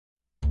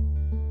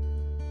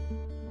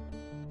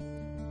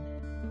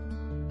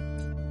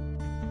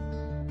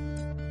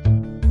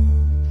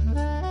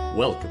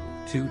Welcome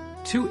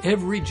to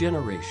Every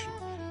Generation,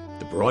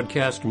 the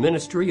broadcast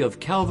ministry of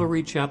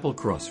Calvary Chapel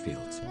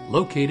Crossfields,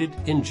 located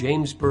in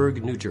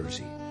Jamesburg, New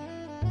Jersey,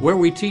 where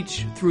we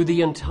teach through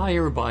the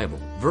entire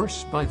Bible,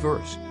 verse by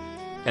verse,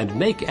 and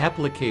make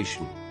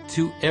application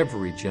to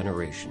every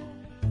generation,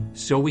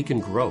 so we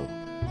can grow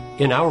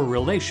in our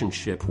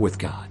relationship with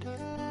God.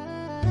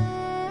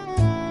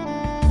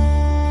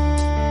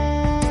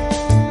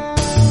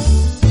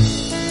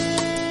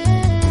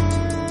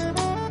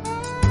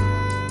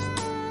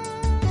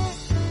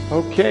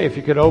 Okay, if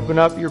you could open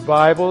up your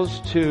Bibles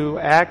to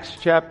Acts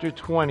chapter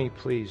 20,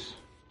 please.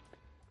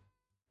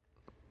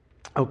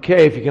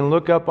 Okay, if you can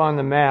look up on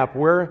the map,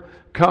 we're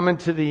coming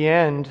to the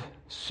end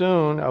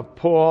soon of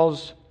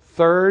Paul's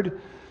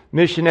third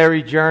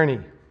missionary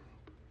journey.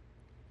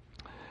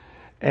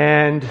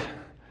 And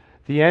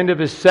the end of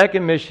his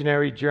second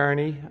missionary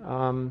journey,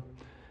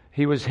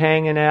 he was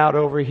hanging out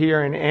over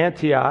here in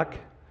Antioch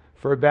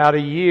for about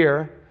a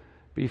year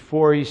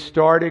before he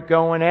started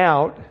going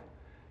out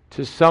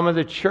to some of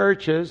the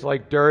churches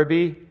like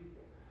Derbe,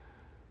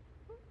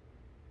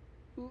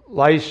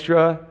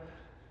 Lystra,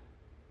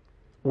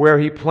 where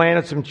he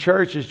planted some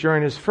churches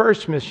during his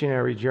first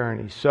missionary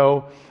journey.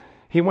 So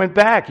he went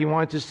back. He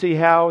wanted to see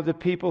how the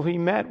people he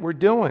met were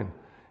doing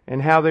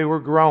and how they were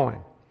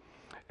growing.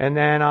 And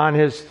then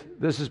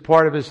this is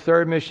part of his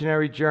third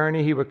missionary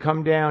journey, he would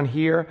come down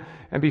here.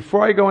 And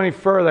before I go any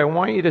further, I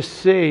want you to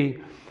see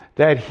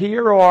that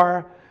here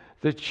are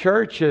the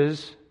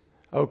churches,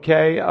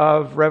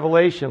 of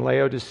Revelation: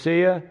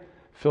 Laodicea,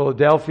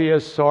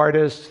 Philadelphia,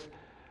 Sardis,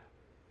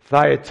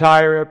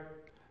 Thyatira,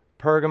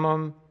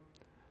 Pergamum,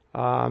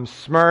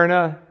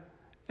 Smyrna,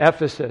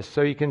 Ephesus.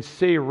 So you can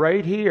see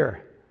right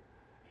here,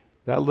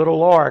 that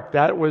little arc,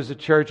 that was the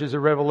churches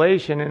of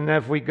Revelation. And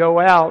if we go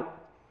out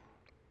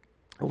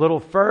a little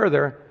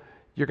further,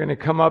 you're going to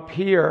come up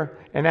here,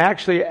 and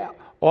actually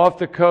off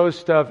the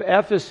coast of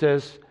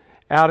Ephesus,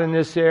 out in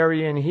this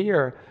area in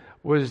here,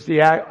 was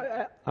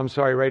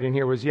right in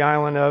here was the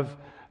island of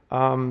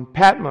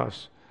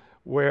Patmos,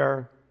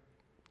 where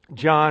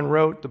John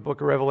wrote the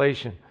book of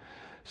Revelation.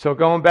 So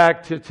going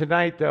back to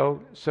tonight, though,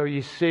 so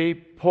you see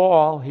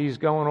Paul, he's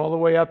going all the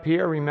way up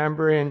here.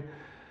 Remember, in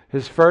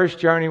his first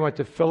journey, he went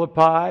to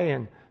Philippi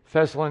and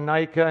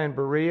Thessalonica and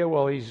Berea.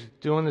 Well, he's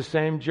doing the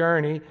same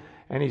journey,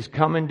 and he's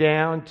coming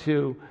down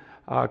to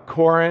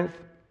Corinth,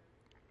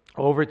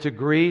 over to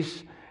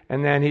Greece,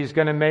 and then he's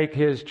going to make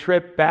his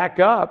trip back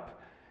up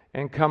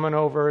and coming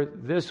over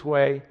this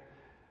way,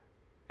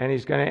 and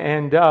he's going to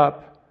end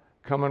up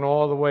coming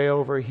all the way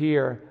over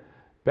here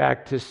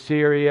back to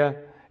Syria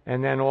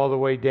and then all the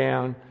way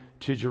down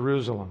to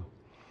Jerusalem.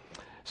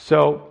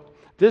 So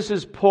this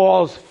is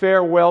Paul's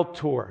farewell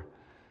tour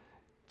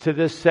to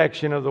this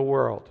section of the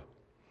world.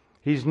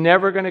 He's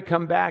never going to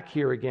come back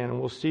here again, and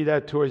we'll see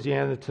that towards the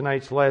end of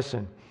tonight's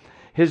lesson.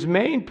 His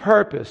main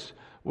purpose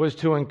was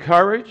to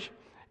encourage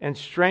and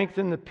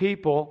strengthen the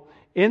people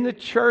in the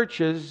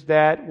churches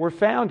that were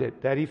founded,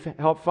 that he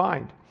helped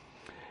find.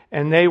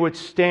 And they would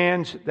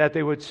stand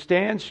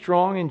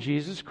strong in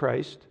Jesus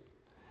Christ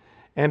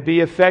and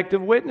be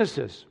effective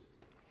witnesses.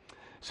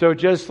 So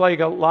just like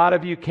a lot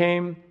of you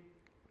came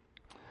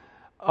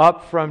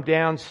up from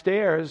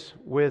downstairs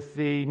with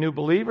the new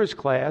believers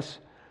class,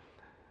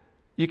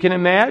 you can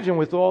imagine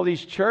with all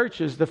these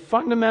churches, the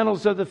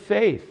fundamentals of the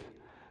faith,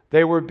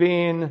 they were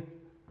being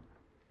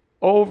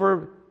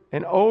over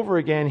and over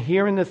again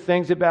hearing the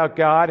things about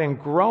God and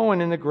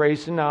growing in the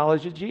grace and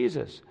knowledge of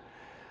Jesus.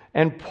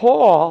 And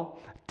Paul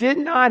did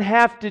not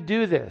have to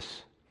do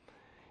this.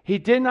 He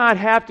did not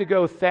have to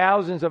go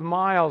thousands of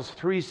miles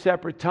 3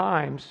 separate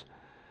times,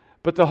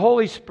 but the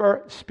Holy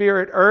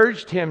Spirit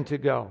urged him to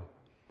go.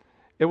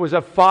 It was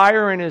a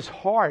fire in his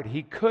heart.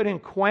 He couldn't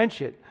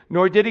quench it,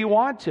 nor did he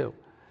want to.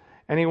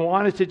 And he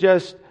wanted to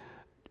just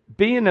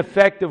be an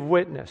effective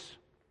witness.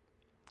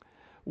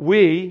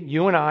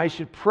 You and I,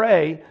 should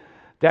pray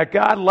that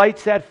God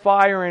lights that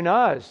fire in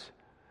us,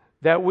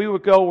 that we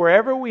would go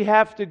wherever we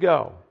have to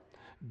go,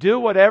 do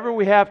whatever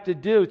we have to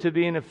do to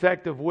be an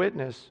effective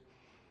witness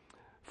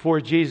for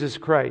Jesus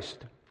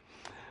Christ.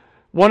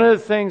 One of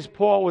the things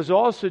Paul was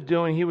also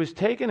doing, he was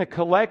taking a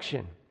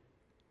collection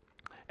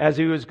as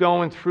he was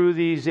going through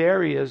these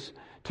areas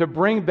to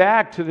bring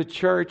back to the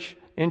church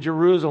in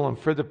Jerusalem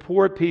for the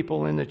poor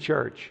people in the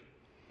church.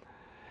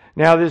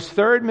 Now, this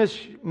third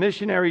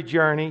missionary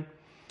journey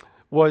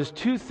was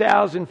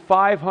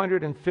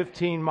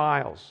 2,515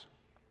 miles.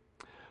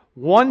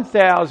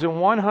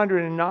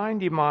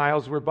 1,190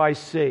 miles were by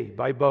sea,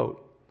 by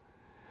boat.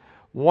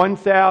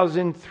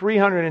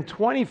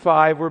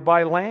 1,325 were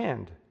by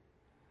land.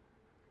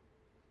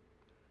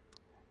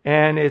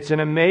 And it's an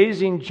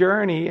amazing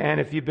journey,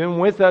 and if you've been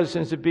with us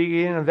since the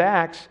beginning of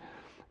Acts,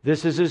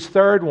 this is his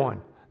third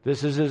one.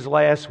 This is his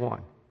last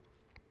one.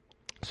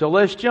 So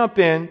let's jump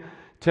in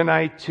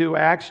tonight to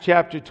Acts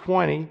chapter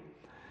 20,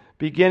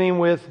 beginning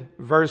with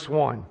verse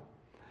 1.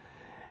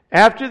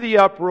 After the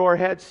uproar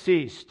had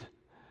ceased,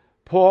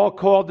 Paul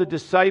called the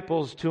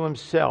disciples to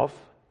himself,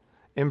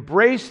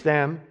 embraced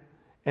them,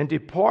 and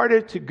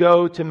departed to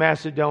go to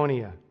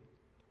Macedonia.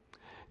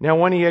 Now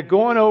when he had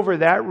gone over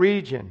that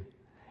region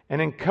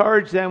and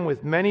encouraged them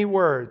with many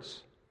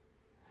words,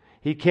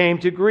 he came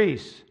to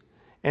Greece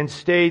and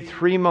stayed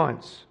 3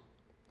 months.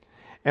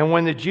 And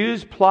when the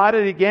Jews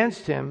plotted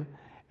against him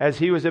as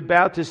he was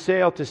about to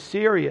sail to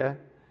Syria,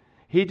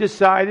 he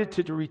decided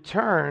to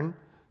return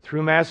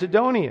through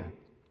Macedonia.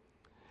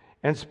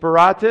 And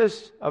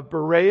Sparatus of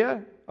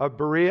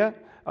Berea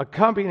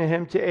accompanied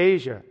him to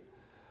Asia.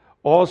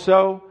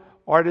 Also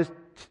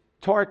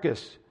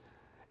Aristarchus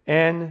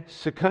and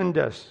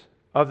Secundus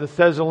of the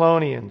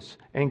Thessalonians,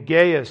 and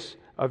Gaius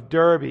of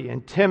Derbe,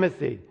 and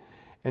Timothy,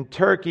 and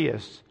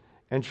Tertius,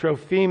 and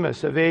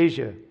Trophimus of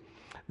Asia.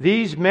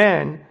 These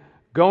men,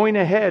 going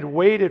ahead,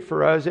 waited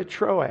for us at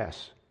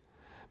Troas.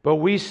 But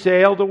we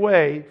sailed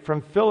away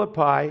from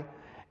Philippi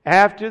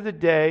after the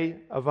day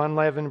of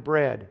unleavened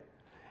bread,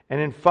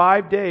 and in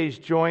 5 days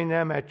joined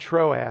them at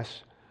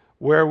Troas,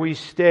 where we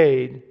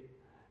stayed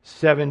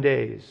 7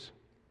 days.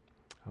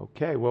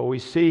 Okay, well, we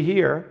see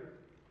here,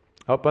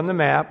 up on the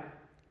map,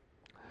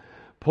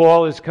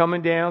 Paul is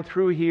coming down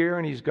through here,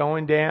 and he's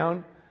going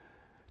down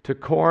to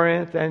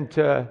Corinth and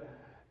to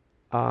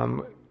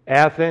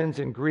Athens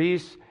and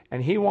Greece,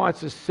 and he wants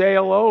to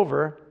sail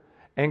over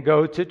and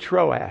go to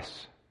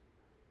Troas.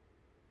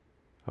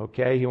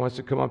 Okay, he wants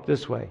to come up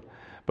this way.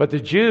 But the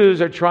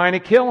Jews are trying to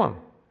kill him.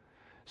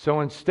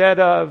 So instead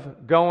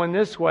of going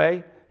this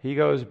way, he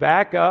goes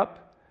back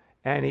up,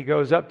 and he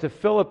goes up to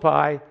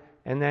Philippi,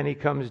 and then he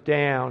comes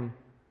down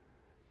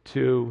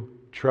to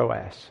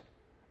Troas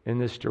in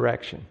this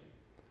direction.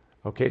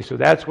 Okay, so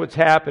that's what's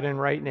happening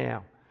right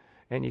now.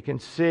 And you can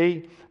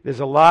see there's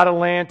a lot of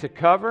land to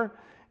cover.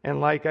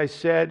 And like I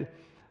said,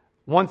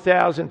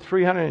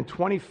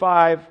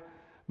 1,325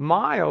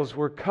 miles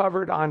were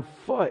covered on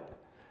foot.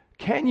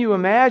 Can you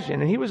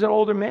imagine? And he was an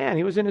older man.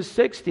 He was in his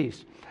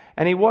 60s.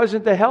 And he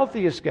wasn't the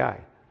healthiest guy.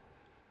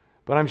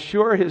 But I'm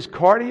sure his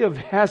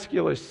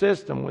cardiovascular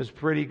system was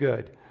pretty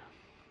good.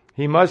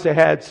 He must have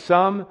had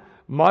some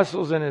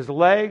muscles in his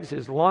legs,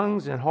 his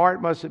lungs, and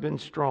heart must have been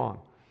strong.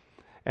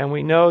 And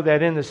we know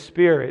that in the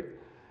spirit,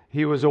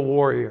 he was a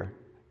warrior.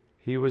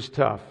 He was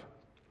tough.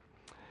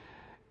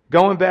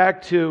 Going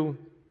back to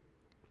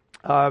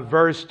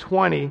verse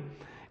 20,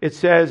 it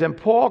says, "And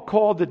Paul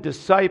called the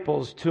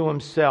disciples to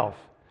himself,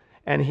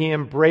 and he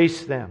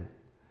embraced them."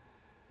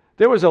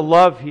 There was a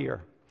love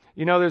here.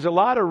 You know, there's a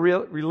lot of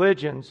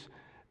religions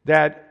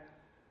that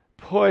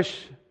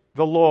push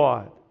the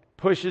law,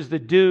 pushes the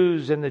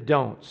do's and the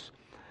don'ts.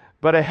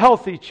 But a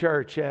healthy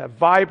church, a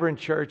vibrant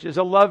church, is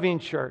a loving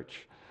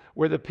church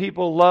where the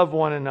people love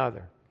one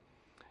another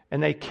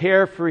and they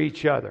care for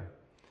each other.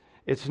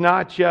 It's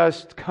not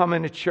just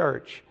coming to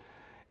church.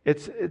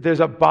 There's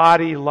a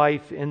body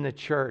life in the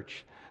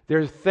church.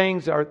 There's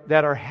things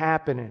that are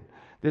happening.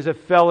 There's a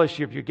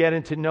fellowship. You're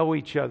getting to know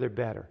each other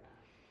better.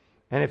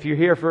 And if you're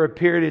here for a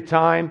period of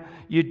time,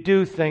 you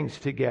do things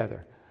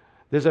together.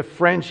 There's a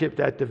friendship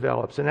that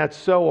develops, and that's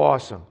so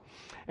awesome.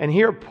 And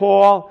here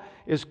Paul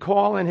is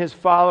calling his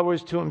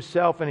followers to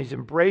himself, and he's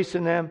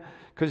embracing them,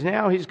 because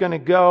now he's going to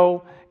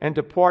go and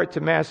depart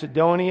to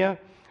Macedonia,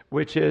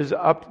 which is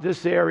up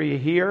this area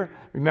here.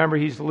 Remember,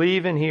 he's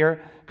leaving here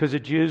because the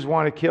Jews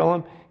want to kill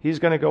him. He's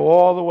going to go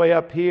all the way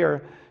up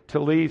here to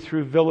leave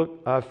through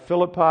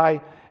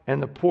Philippi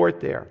and the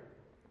port there.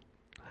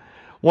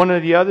 One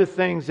of the other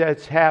things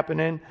that's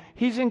happening,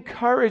 he's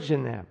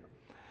encouraging them.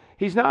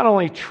 He's not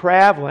only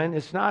traveling,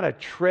 it's not a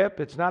trip,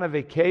 it's not a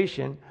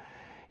vacation.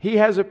 He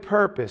has a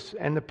purpose,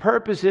 and the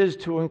purpose is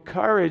to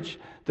encourage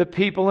the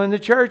people in the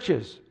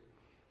churches.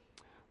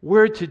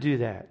 We're to do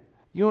that.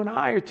 You and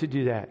I are to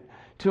do that,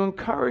 to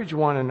encourage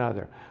one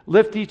another,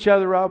 lift each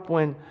other up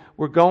when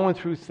we're going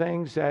through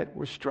things that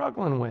we're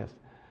struggling with.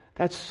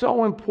 That's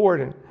so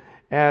important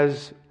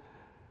as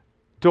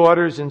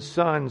daughters and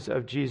sons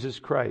of Jesus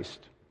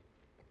Christ.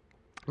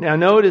 Now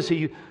notice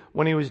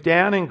when he was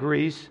down in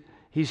Greece,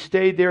 he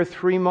stayed there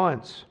 3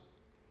 months.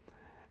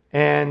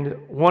 And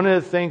one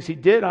of the things he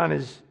did on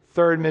his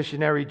third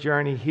missionary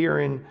journey here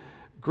in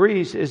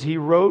Greece is he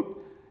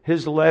wrote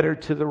his letter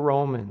to the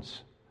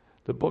Romans.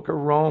 The book of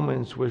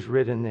Romans was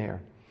written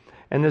there.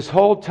 And this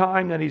whole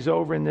time that he's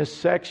over in this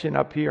section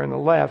up here on the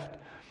left,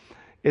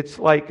 it's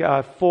like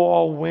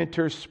fall,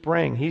 winter,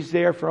 spring. He's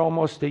there for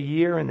almost a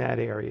year in that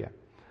area.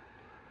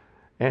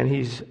 And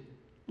he's,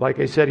 like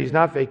I said, he's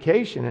not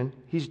vacationing.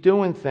 He's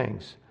doing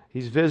things.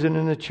 He's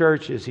visiting the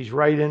churches. He's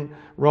writing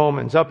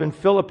Romans. Up in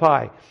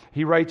Philippi,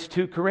 he writes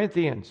 2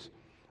 Corinthians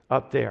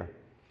up there.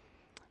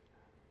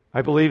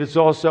 I believe it's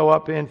also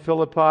up in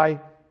Philippi,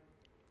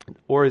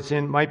 or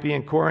might be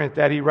in Corinth,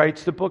 that he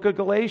writes the book of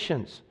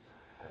Galatians.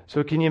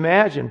 So can you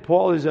imagine?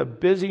 Paul is a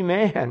busy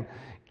man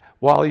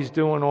while he's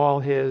doing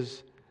all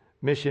his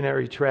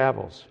missionary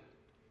travels.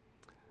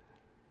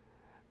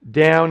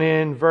 Down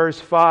in verse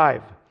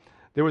 5,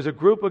 there was a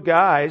group of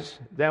guys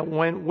that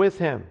went with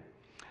him.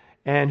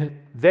 And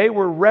they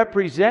were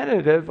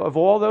representative of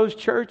all those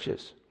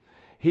churches.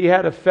 He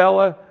had a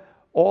fella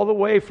all the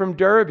way from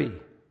Derbe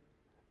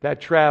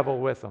that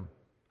traveled with him.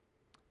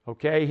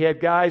 Okay, he had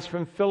guys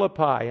from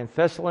Philippi and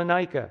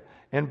Thessalonica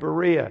and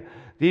Berea.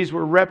 These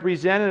were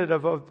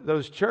representative of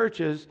those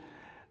churches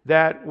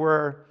that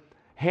were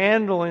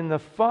handling the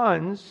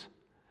funds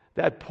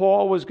that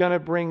Paul was going to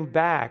bring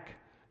back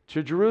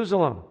to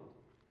Jerusalem.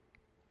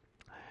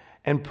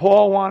 And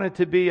Paul wanted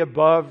to be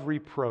above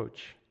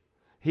reproach.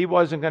 He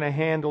wasn't going to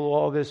handle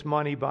all this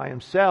money by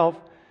himself,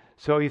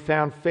 so he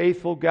found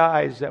faithful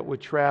guys that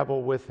would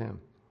travel with him.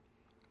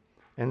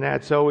 And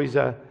that's always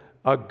a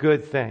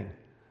good thing.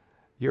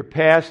 Your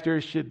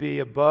pastors should be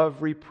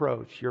above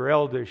reproach. Your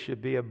elders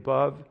should be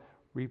above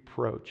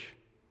reproach.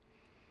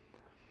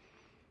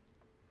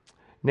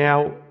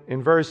 Now,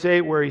 in verse 8,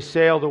 where he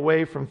sailed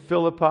away from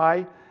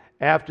Philippi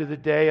after the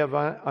day of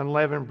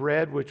unleavened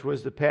bread, which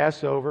was the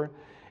Passover,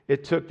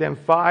 it took them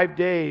 5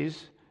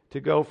 days to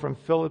go from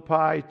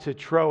Philippi to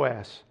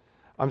Troas.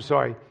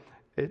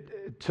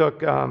 It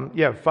took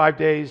 5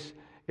 days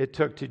it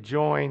took to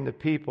join the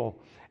people.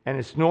 And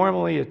it's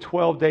normally a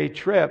 12-day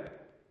trip,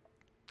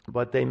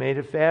 but they made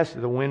it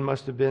faster. The wind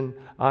must have been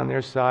on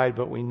their side,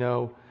 but we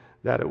know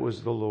that it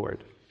was the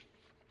Lord.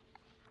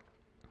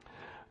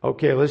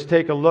 Okay, let's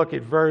take a look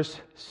at verse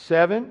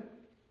 7,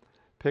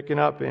 picking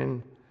up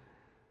in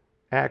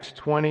Acts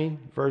 20,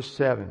 verse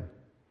 7.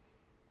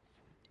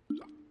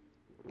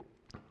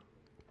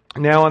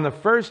 Now on the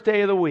first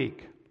day of the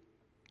week,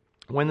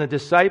 when the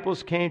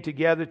disciples came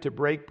together to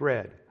break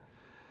bread,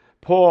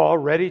 Paul,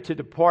 ready to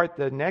depart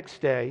the next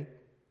day,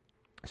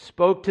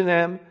 spoke to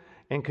them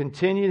and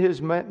continued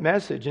his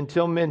message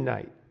until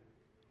midnight.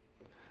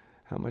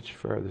 How much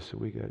further? So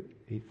we got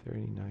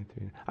 8:30,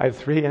 9:30. I have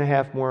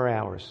 3.5 more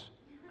hours.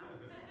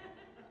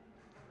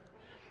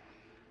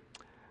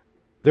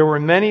 There were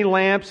many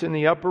lamps in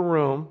the upper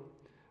room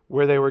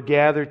where they were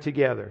gathered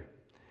together.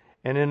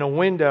 And in a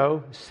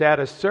window sat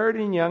a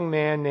certain young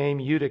man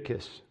named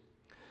Eutychus,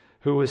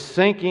 who was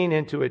sinking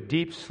into a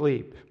deep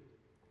sleep.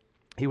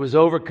 He was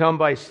overcome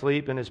by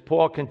sleep, and as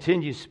Paul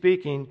continued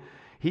speaking,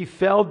 he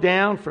fell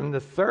down from the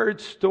 3rd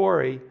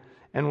story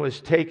and was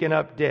taken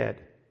up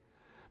dead.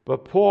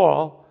 But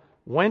Paul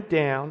went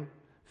down,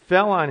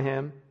 fell on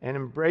him, and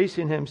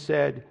embracing him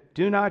said,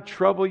 "Do not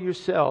trouble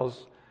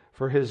yourselves,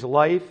 for his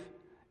life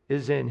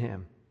is in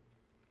him."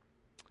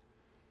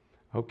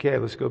 Okay,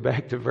 let's go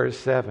back to verse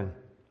 7.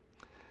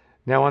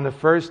 Now on the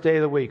first day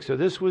of the week, so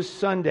this was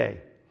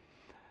Sunday.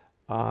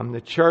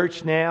 The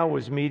church now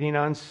was meeting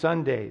on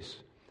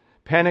Sundays.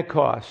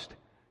 Pentecost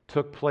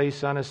took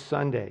place on a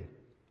Sunday.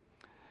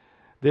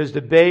 There's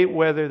debate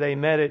whether they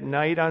met at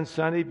night on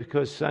Sunday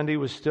because Sunday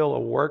was still a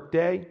work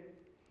day,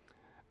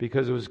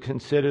 because it was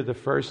considered the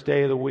first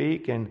day of the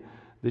week, and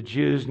the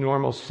Jews'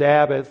 normal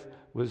Sabbath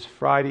was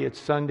Friday at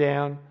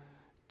sundown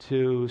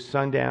to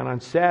sundown on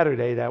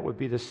Saturday. That would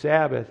be the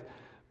Sabbath.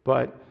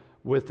 But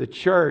with the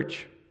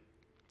church,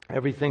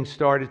 everything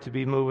started to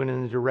be moving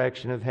in the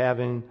direction of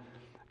having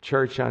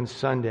church on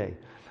Sunday.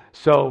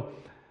 So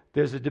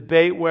there's a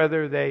debate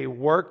whether they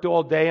worked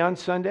all day on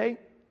Sunday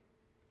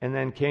and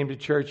then came to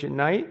church at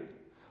night,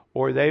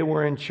 or they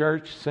were in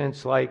church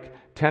since like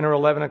 10 or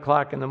 11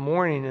 o'clock in the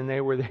morning and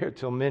they were there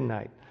till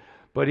midnight.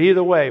 But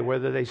either way,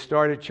 whether they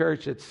started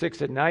church at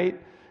 6 at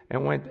night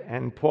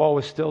and Paul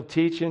was still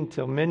teaching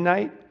till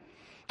midnight,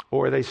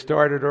 or they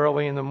started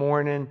early in the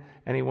morning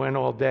and he went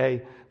all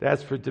day,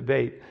 that's for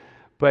debate.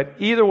 But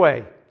either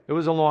way, it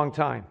was a long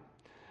time.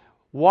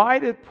 Why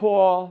did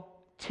Paul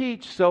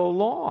teach so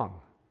long?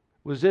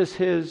 Was this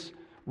his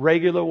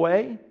regular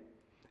way?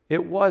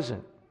 It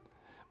wasn't.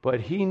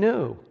 But he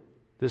knew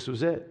this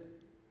was it.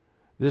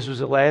 This was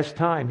the last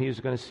time he was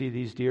going to see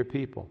these dear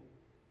people.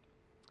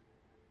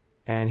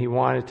 And he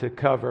wanted to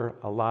cover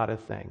a lot of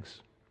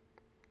things.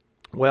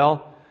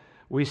 Well,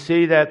 we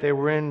see that they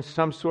were in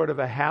some sort of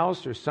a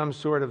house or some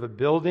sort of a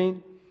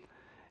building.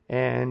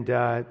 And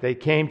they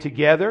came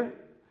together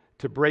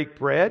to break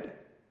bread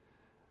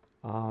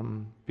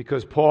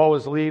because Paul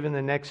was leaving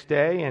the next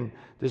day. And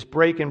this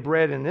breaking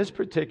bread in this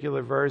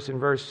particular verse, in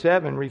verse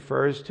 7,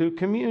 refers to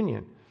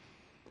communion.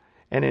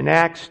 And in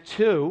Acts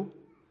 2,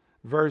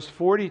 verse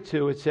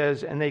 42, it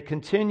says, "And they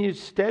continued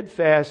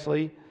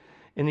steadfastly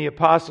in the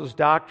apostles'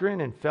 doctrine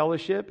and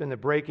fellowship and the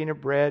breaking of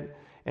bread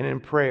and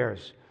in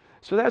prayers."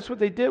 So that's what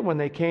they did when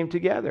they came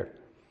together.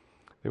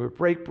 They would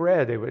break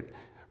bread. They would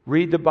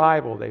read the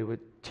Bible. They would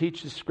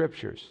teach the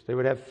Scriptures. They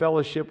would have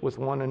fellowship with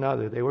one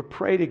another. They would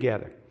pray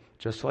together,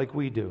 just like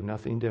we do,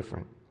 nothing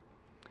different.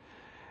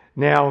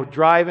 Now,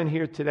 driving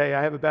here today,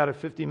 I have about a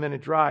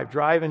 50-minute drive.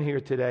 Driving here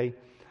today,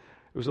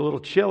 it was a little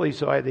chilly,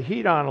 so I had the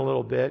heat on a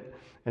little bit.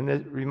 And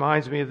that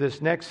reminds me of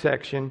this next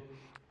section,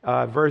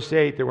 verse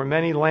 8. "There were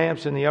many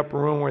lamps in the upper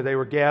room where they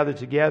were gathered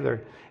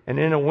together, and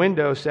in a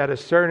window sat a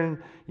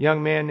certain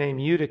young man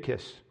named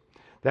Eutychus."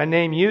 That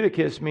name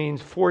Eutychus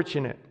means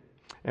fortunate.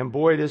 And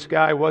boy, this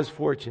guy was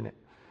fortunate.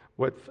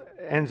 What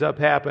ends up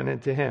happening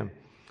to him.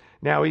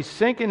 Now, he's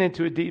sinking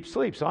into a deep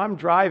sleep. So I'm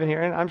driving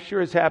here, and I'm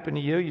sure it's happened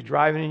to you. You're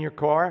driving in your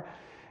car.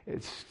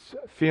 It's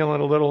feeling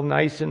a little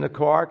nice in the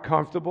car,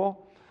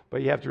 comfortable.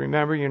 But you have to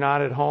remember you're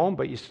not at home,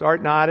 but you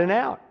start nodding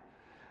out.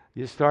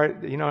 You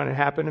start, and it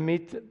happened to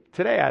me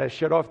today. I had to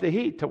shut off the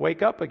heat to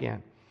wake up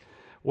again.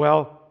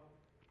 Well,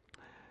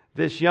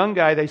 This young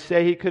guy, they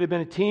say he could have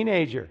been a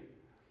teenager,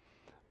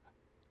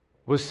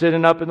 was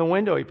sitting up in the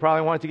window. He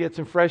probably wanted to get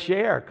some fresh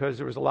air because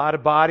there was a lot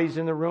of bodies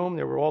in the room.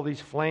 There were all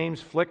these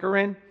flames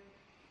flickering.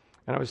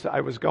 And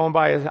I was going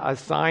by a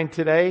sign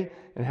today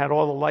and had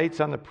all the lights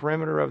on the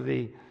perimeter of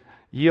the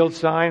yield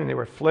sign, and they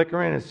were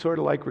flickering. It sort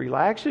of like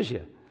relaxes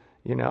you,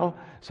 you know.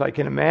 So I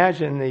can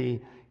imagine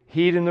the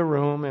heat in the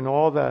room and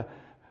all the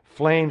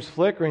flames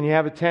flickering. You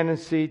have a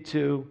tendency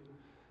to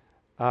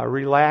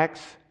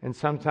relax and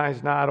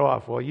sometimes nod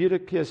off. Well,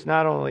 Eutychus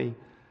not only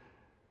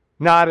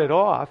nodded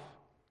off,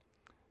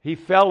 he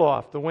fell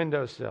off the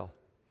windowsill,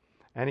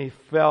 and he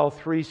fell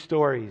 3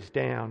 stories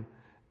down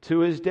to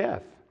his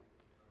death.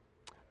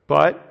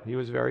 But he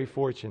was very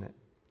fortunate.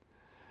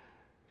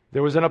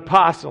 There was an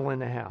apostle in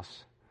the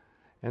house,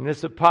 and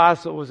this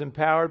apostle was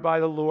empowered by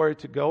the Lord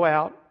to go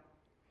out,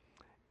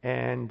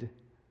 and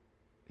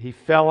he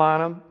fell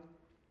on him,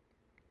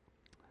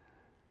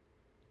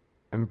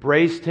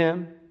 embraced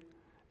him,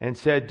 and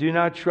said, "Do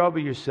not trouble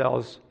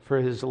yourselves, for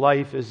his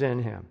life is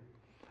in him."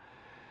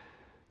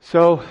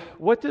 So,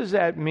 what does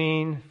that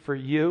mean for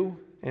you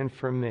and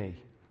for me?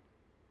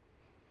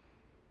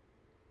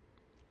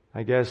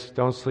 I guess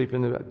don't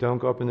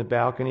go up in the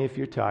balcony if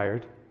you're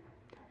tired.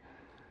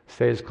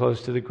 Stay as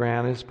close to the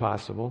ground as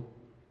possible.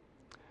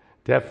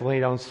 Definitely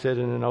don't sit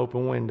in an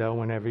open window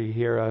whenever you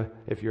hear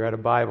if you're at a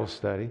Bible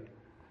study.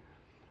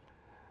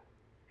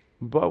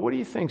 But what do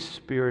you think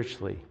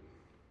spiritually?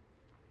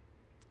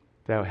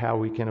 How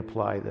we can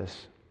apply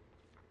this?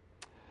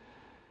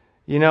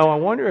 You know, I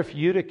wonder if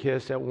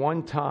Eutychus at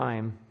one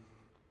time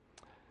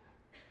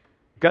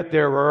got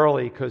there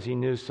early because he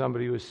knew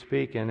somebody was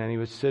speaking, and he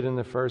would sit in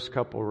the first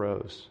couple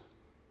rows.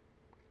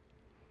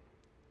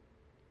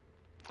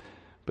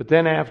 But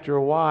then after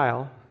a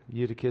while,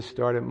 Eutychus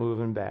started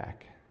moving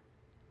back.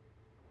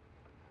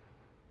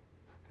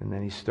 And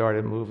then he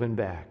started moving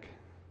back.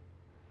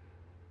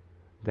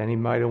 Then he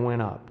might have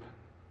went up.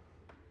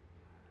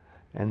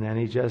 And then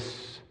he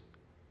just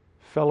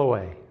fell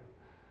away,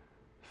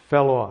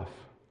 fell off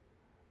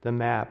the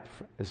map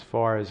as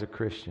far as a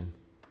Christian.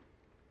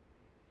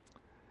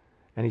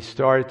 And he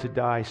started to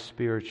die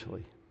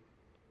spiritually.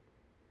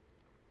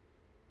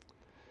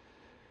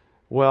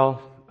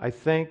 Well, I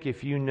think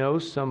if you know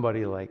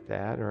somebody like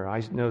that, or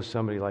I know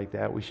somebody like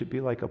that, we should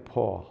be like a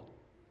Paul.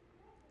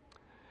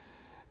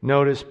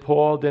 Notice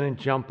Paul didn't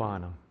jump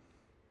on him.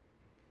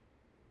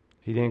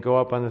 He didn't go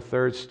up on the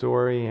 3rd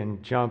story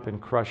and jump and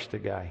crush the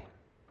guy.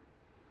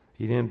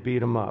 He didn't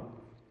beat him up.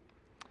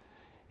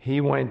 He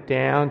went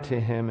down to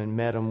him and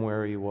met him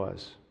where he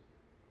was.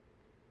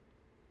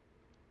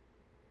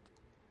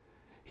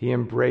 He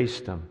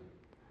embraced him.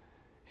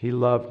 He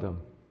loved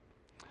him.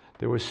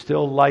 There was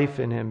still life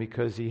in him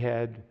because he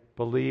had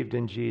believed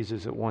in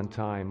Jesus at one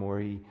time,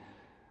 or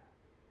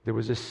there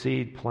was a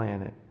seed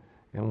planted.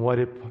 And what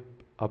did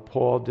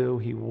Paul do?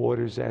 He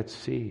waters that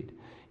seed.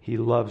 He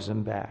loves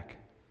him back.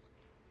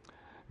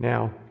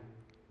 Now,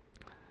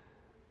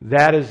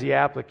 that is the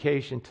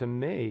application to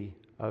me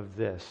of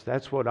this.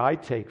 That's what I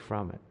take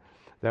from it.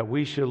 That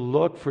we should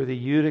look for the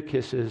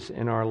Eutychuses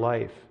in our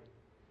life.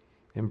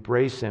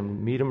 Embrace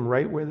them. Meet them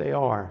right where they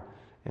are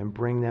and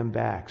bring them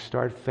back.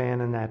 Start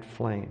fanning that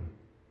flame.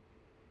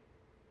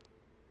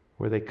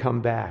 Where they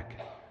come back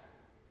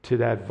to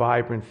that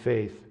vibrant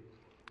faith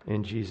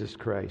in Jesus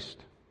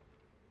Christ.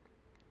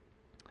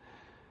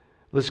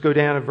 Let's go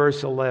down to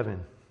verse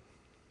 11.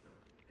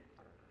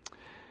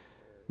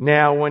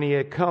 Now, when he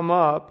had come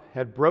up,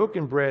 had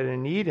broken bread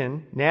and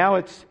eaten, now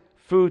it's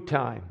food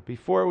time.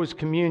 Before it was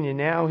communion,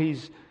 now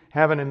he's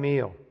having a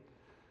meal.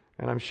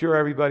 And I'm sure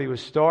everybody was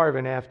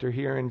starving after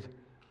hearing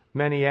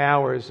many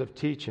hours of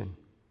teaching.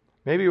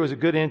 Maybe it was a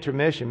good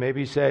intermission.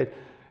 Maybe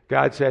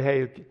God said,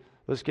 "Hey,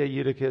 let's get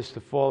Eutychus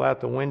to fall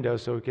out the window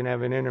so we can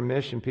have an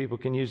intermission. People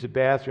can use the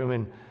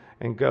bathroom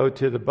and go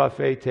to the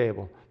buffet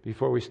table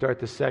before we start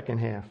the second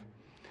half."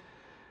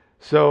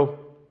 So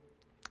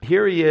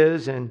here he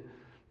is, and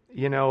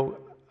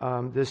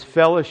this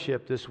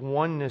fellowship, this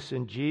oneness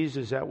in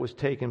Jesus that was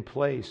taking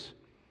place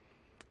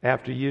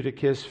after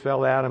Eutychus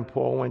fell out and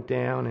Paul went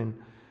down and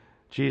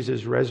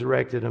Jesus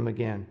resurrected him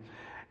again.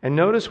 And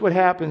notice what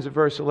happens in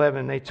verse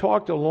 11. They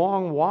talked a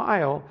long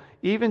while,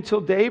 even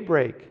till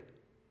daybreak,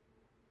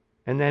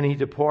 and then he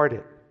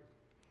departed.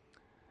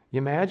 You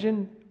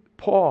imagine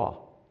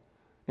Paul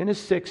in his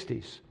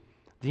 60s,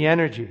 the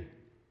energy,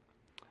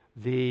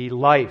 the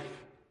life,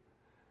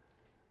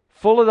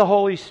 full of the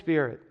Holy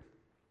Spirit.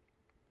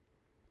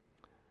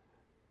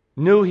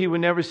 Knew he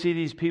would never see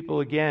these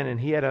people again, and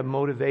he had a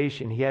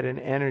motivation, he had an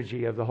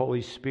energy of the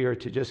Holy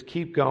Spirit to just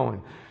keep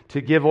going, to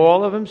give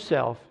all of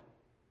himself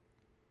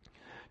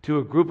to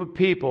a group of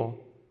people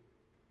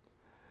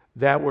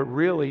that would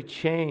really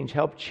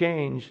help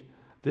change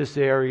this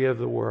area of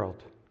the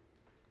world.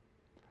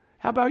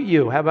 How about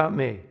you? How about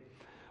me?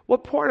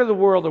 What part of the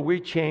world are we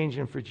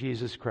changing for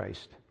Jesus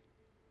Christ?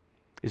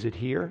 Is it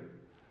here?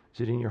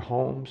 Is it in your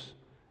homes?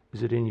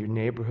 Is it in your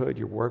neighborhood,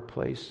 your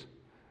workplace?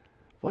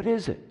 What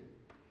is it?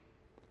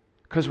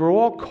 Because we're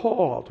all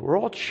called, we're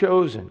all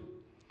chosen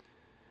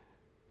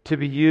to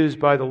be used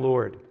by the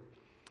Lord.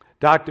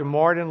 Dr.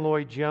 Martin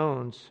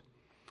Lloyd-Jones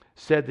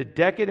said the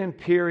decadent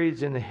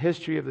periods in the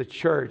history of the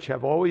church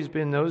have always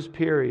been those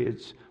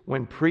periods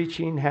when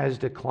preaching has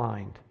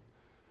declined.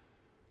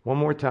 One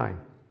more time.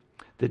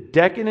 The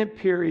decadent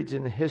periods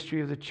in the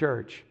history of the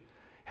church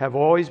have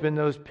always been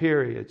those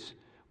periods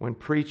when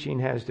preaching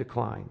has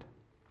declined.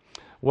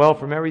 Well,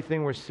 from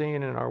everything we're seeing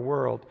in our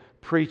world,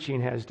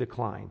 preaching has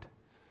declined.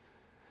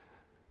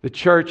 The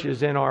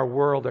churches in our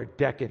world are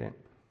decadent.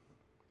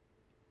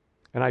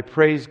 And I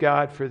praise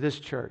God for this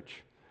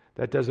church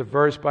that does a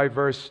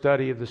verse-by-verse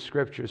study of the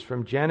Scriptures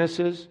from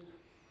Genesis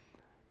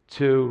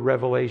to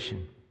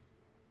Revelation.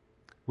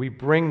 We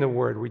bring the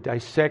Word, we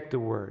dissect the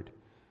Word.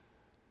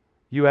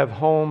 You have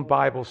home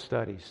Bible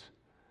studies.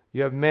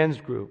 You have men's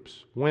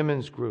groups,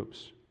 women's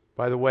groups.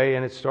 By the way,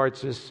 and it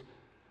starts this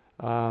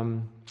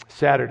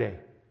Saturday,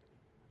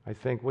 I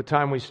think. What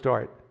time we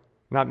start?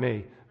 Not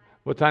me.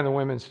 What time the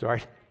women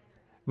start?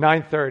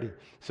 9:30.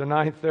 So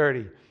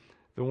 9:30,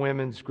 the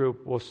women's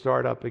group will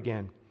start up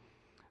again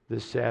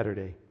this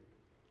Saturday.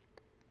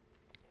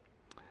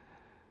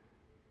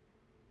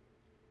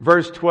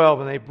 Verse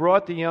 12, and they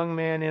brought the young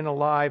man in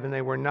alive, and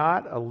they were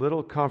not a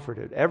little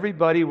comforted.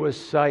 Everybody was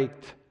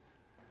psyched.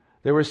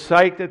 They were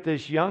psyched that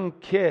this young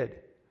kid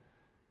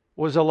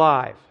was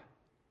alive.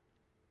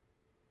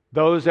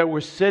 Those that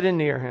were sitting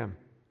near him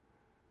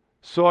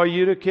saw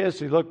Eutychus.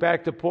 He looked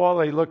back to Paul.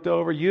 They looked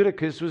over.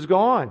 Eutychus was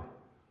gone.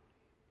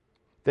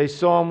 They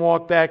saw him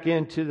walk back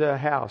into the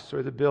house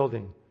or the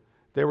building.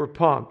 They were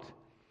pumped.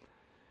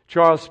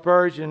 Charles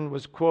Spurgeon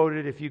was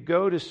quoted, "If you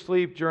go to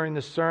sleep during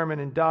the sermon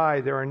and die,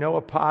 there are no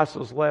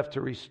apostles left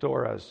to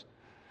restore us."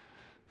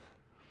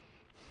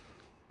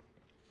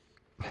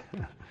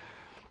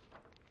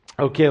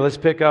 Okay, let's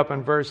pick up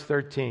on verse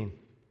 13.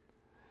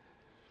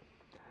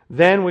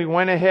 Then we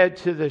went ahead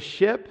to the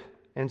ship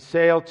and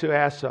sailed to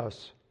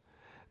Assos,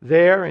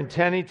 there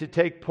intending to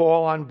take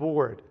Paul on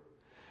board.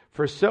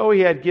 For so he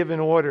had given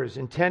orders,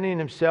 intending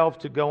himself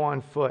to go on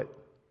foot.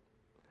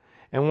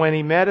 And when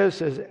he met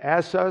us at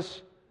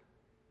Assos,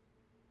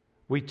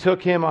 we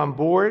took him on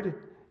board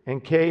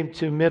and came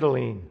to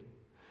Mytilene.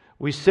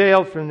 We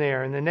sailed from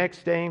there, and the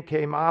next day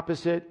came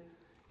opposite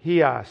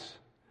Chios.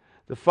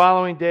 The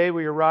following day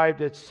we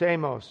arrived at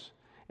Samos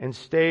and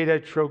stayed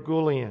at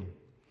Trogulion.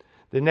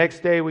 The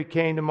next day we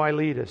came to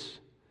Miletus.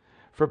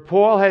 For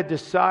Paul had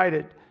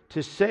decided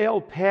to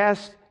sail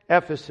past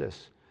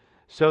Ephesus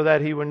so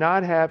that he would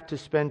not have to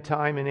spend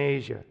time in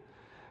Asia.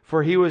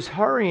 For he was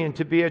hurrying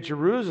to be at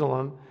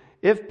Jerusalem,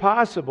 if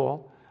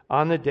possible,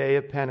 on the day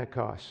of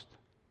Pentecost.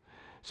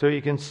 So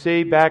you can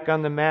see back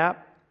on the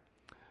map,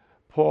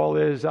 Paul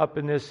is up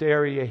in this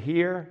area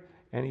here,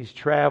 and he's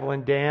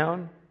traveling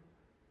down.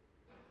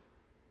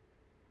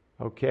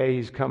 Okay,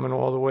 he's coming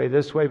all the way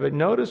this way. But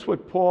notice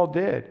what Paul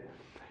did.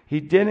 He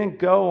didn't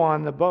go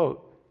on the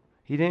boat.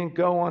 He didn't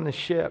go on the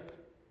ship.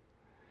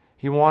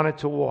 He wanted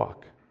to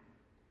walk.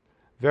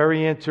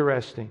 Very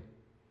interesting.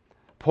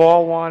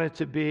 Paul wanted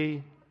to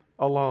be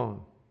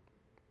alone.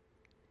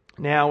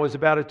 Now, it was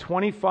about a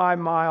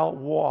 25-mile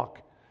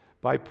walk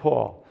by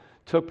Paul.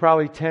 Took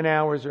probably 10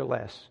 hours or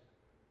less.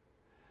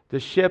 The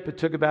ship, it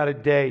took about a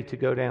day to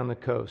go down the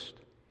coast.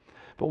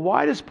 But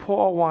why does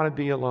Paul want to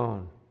be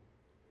alone?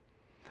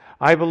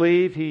 I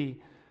believe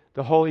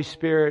the Holy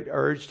Spirit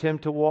urged him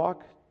to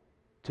walk,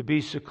 to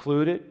be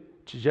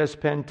secluded, to just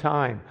spend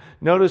time.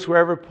 Notice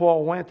wherever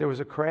Paul went, there was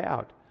a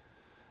crowd.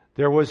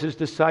 There was his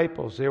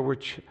disciples. There were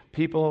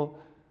people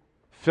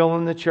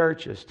filling the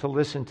churches to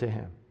listen to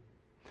him.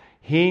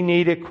 He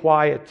needed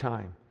quiet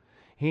time.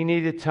 He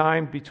needed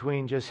time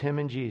between just him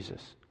and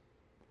Jesus.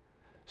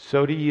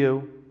 So do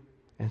you,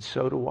 and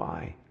so do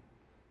I.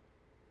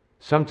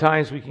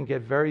 Sometimes we can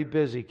get very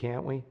busy,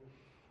 can't we?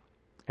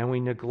 And we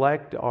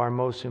neglect our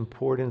most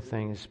important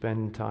thing is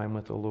spending time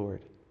with the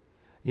Lord.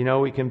 You know,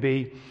 we can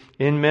be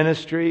in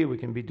ministry, we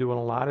can be doing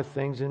a lot of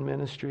things in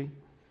ministry,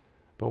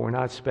 but we're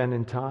not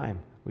spending time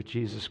with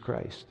Jesus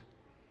Christ.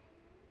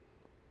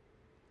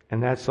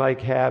 And that's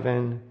like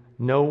having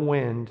no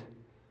wind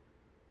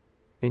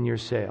in your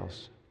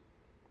sails.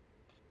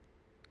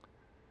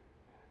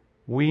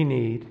 You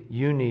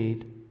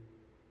need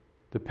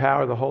the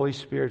power of the Holy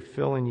Spirit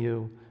filling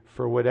you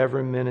for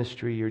whatever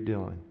ministry you're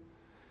doing.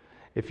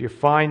 If you're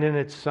finding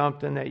it's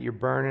something that you're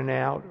burning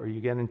out or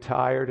you're getting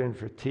tired and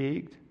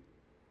fatigued,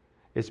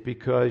 it's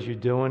because you're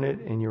doing it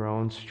in your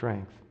own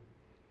strength.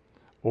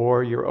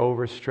 Or you're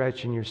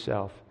overstretching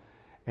yourself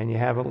and you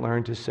haven't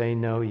learned to say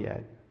no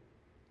yet.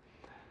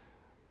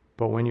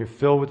 But when you're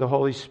filled with the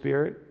Holy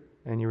Spirit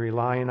and you're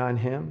relying on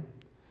Him,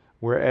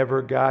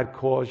 wherever God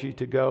calls you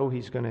to go,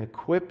 He's going to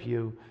equip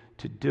you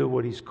to do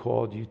what He's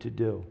called you to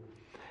do.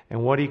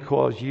 And what He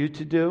calls you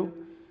to do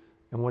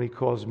and what He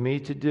calls me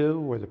to do,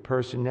 or the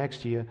person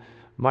next to you,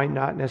 might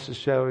not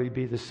necessarily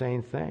be the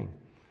same thing.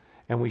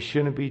 And we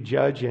shouldn't be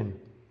judging,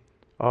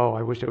 oh,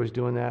 I wish I was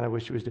doing that, I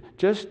wish I was doing...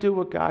 Just do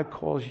what God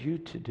calls you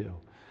to do.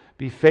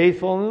 Be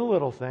faithful in the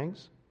little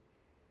things.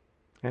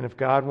 And if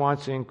God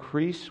wants to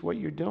increase what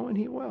you're doing,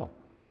 He will.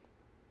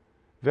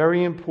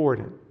 Very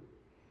important.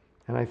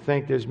 And I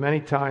think there's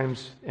many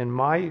times in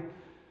my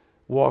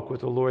walk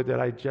with the Lord that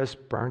I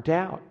just burnt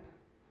out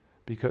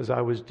because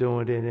I was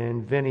doing it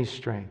in Vinny's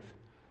strength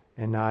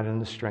and not in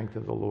the strength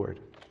of the Lord.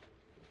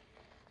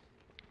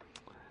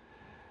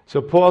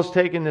 So Paul's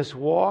taking this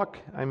walk.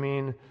 I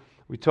mean,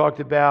 we talked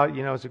about,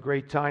 it's a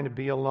great time to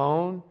be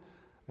alone.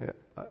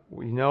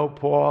 We know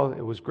Paul,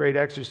 it was great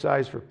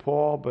exercise for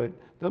Paul, but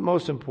the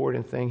most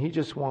important thing, he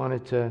just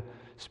wanted to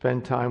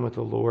spend time with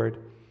the Lord,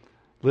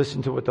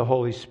 listen to what the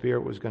Holy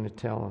Spirit was going to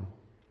tell him.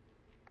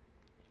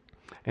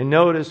 And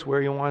notice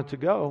where he wanted to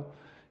go.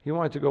 He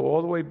wanted to go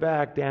all the way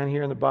back down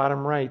here in the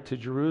bottom right to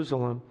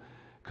Jerusalem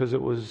because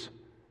it was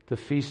the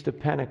Feast of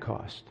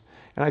Pentecost.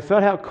 And I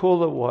thought how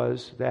cool it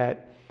was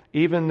that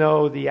even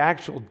though the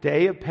actual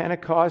day of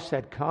Pentecost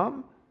had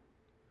come,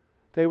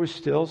 they were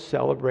still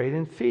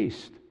celebrating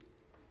feast.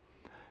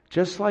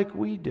 Just like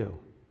we do.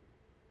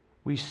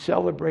 We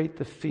celebrate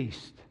the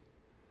feast.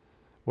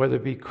 Whether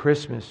it be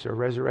Christmas or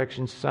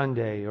Resurrection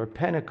Sunday or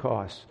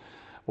Pentecost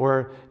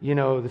or,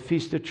 the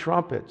Feast of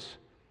Trumpets.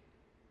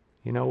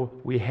 We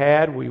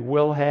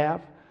will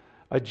have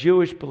a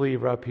Jewish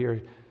believer up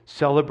here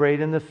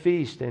celebrating the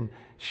feast and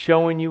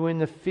showing you in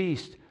the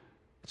feast.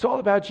 It's all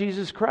about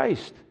Jesus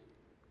Christ.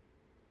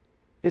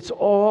 It's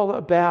all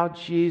about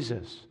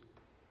Jesus.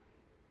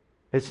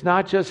 It's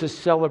not just a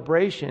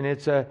celebration,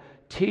 it's a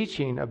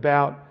teaching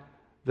about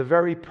the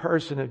very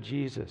person of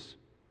Jesus.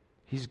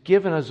 He's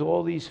given us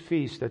all these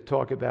feasts that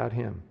talk about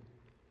Him.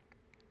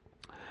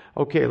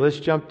 Okay, let's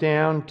jump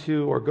down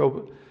to, or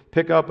go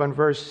pick up on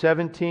verse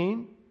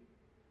 17.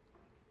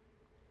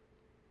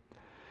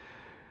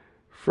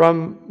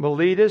 From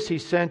Miletus he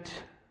sent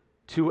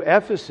to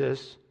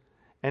Ephesus,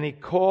 and he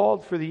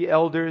called for the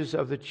elders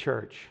of the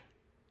church.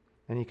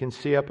 And you can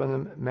see up on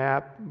the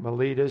map,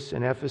 Miletus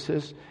and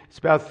Ephesus. It's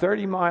about a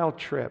 30-mile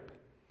trip.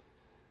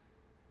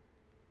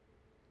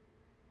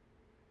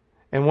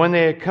 And when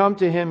they had come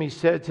to him, he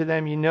said to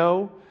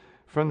them,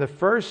 from the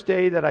first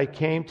day that I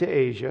came to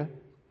Asia,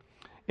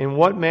 in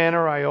what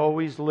manner I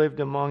always lived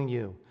among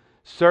you,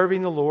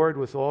 serving the Lord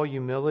with all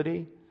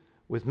humility,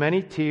 with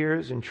many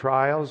tears and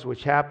trials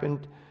which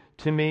happened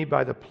to me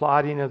by the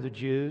plotting of the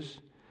Jews,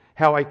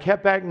 how I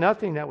kept back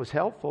nothing that was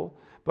helpful,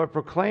 but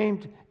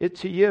proclaimed it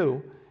to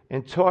you,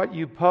 and taught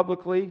you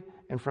publicly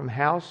and from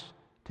house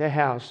to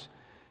house,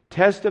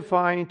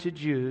 testifying to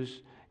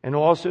Jews and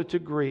also to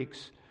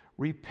Greeks,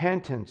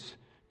 repentance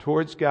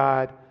towards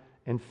God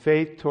and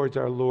faith towards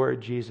our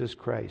Lord Jesus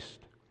Christ.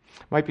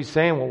 Might be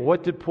saying, well,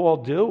 what did Paul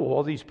do?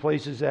 All these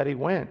places that he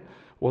went.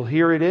 Well,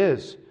 here it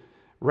is,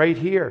 right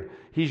here.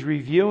 He's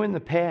reviewing the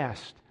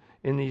past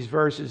in these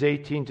verses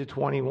 18 to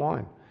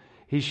 21.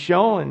 He's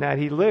showing that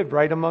he lived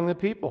right among the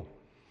people,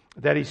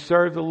 that he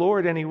served the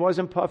Lord, and he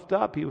wasn't puffed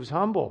up. He was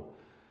humble.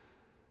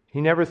 He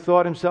never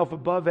thought himself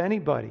above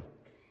anybody.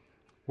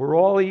 We're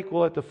all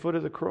equal at the foot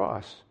of the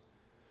cross.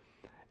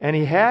 And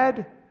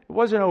it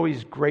wasn't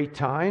always great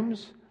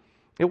times.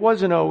 It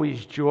wasn't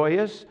always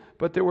joyous,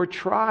 but there were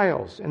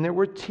trials and there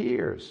were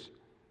tears.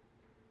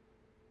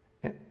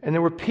 And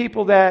there were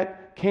people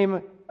that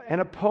came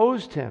and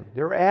opposed him.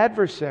 There were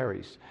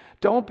adversaries.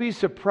 Don't be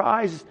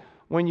surprised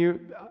when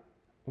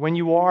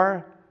you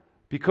are,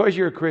 because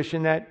you're a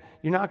Christian, that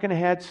you're not going to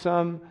have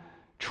some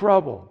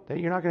trouble, that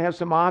you're not going to have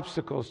some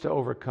obstacles to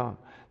overcome,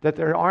 that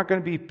there aren't going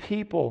to be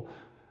people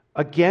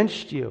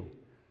against you.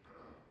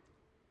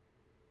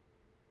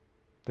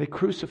 They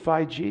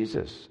crucified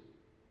Jesus.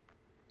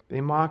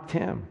 They mocked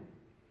him.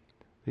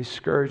 They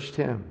scourged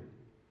him.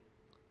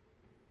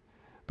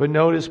 But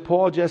notice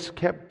Paul just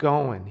kept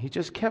going. He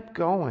just kept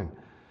going.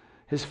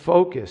 His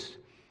focus.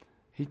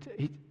 He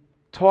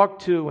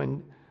talked to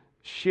and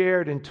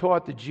shared and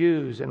taught the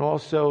Jews and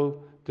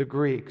also the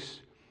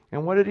Greeks.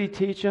 And what did he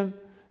teach them?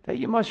 That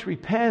you must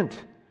repent.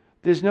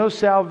 There's no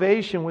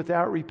salvation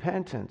without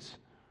repentance.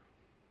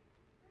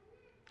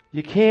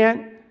 You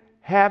can't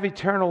have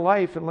eternal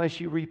life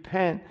unless you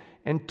repent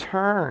and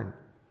turn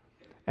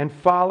and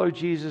follow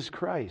Jesus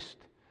Christ.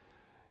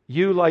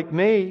 You, like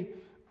me,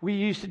 we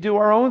used to do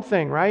our own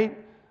thing, right?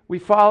 We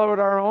followed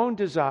our own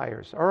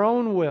desires, our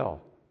own will.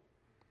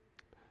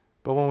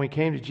 But when we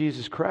came to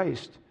Jesus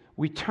Christ,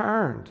 we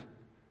turned.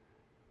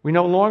 We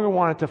no longer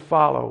wanted to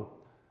follow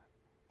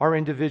our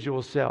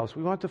individual selves.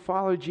 We want to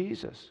follow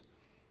Jesus.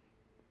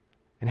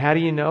 And how do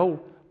you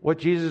know what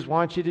Jesus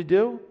wants you to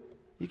do?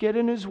 You get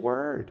in His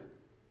Word.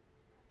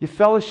 You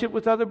fellowship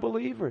with other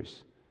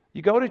believers.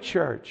 You go to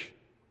church.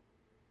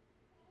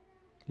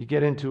 You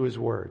get into His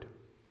Word.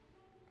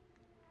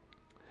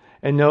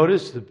 And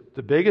notice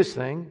the biggest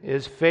thing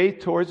is faith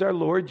towards our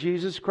Lord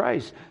Jesus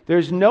Christ.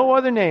 There's no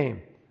other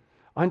name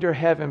under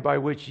heaven by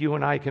which you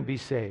and I can be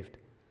saved.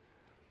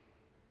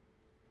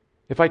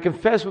 If I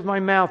confess with my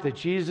mouth that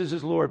Jesus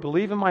is Lord,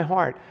 believe in my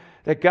heart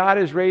that God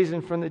is raised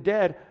him from the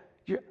dead,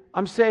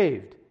 I'm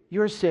saved.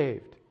 You're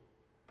saved.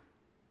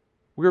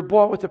 We were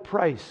bought with a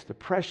price, the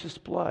precious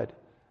blood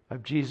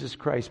of Jesus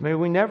Christ. May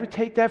we never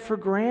take that for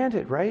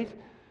granted, right?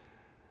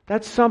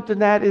 That's something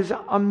that is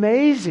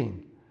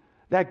amazing,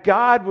 that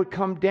God would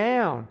come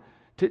down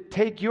to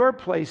take your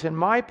place and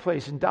my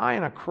place and die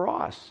on a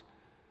cross.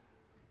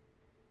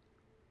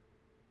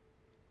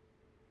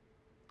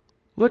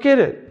 Look at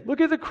it.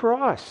 Look at the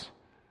cross.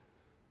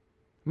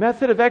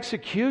 Method of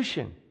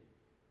execution,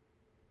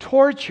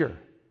 torture,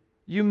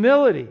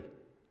 humility,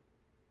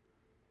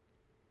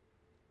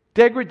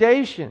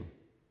 degradation.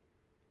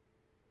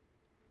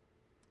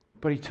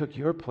 But he took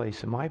your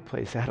place and my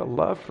place out of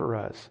love for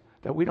us,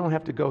 that we don't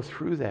have to go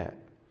through that.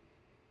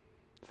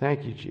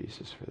 Thank you,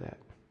 Jesus, for that.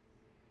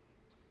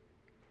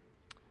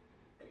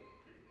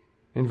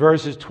 In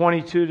verses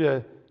 22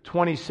 to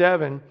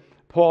 27,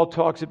 Paul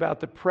talks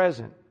about the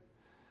present.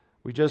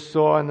 We just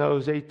saw in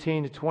those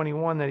 18 to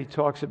 21 that he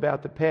talks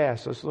about the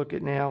past. Let's look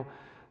at now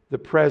the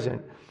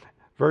present.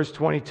 Verse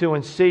 22,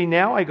 and see,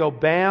 now I go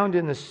bound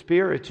in the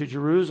Spirit to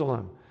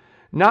Jerusalem,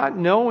 not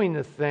knowing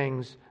the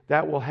things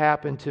that will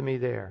happen to me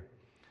there,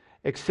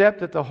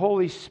 except that the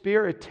Holy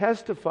Spirit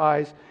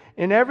testifies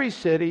in every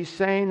city,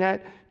 saying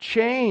that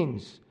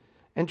chains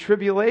and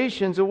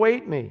tribulations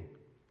await me.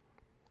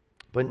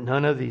 But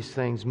none of these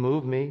things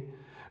move me,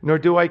 nor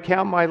do I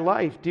count my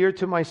life dear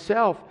to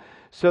myself,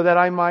 so that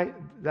I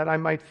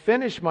might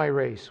finish my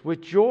race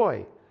with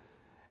joy,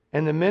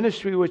 and the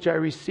ministry which I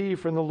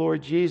received from the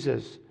Lord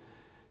Jesus,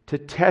 to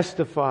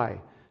testify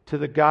to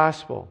the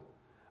gospel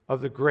of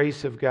the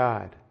grace of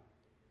God.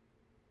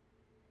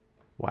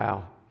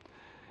 Wow.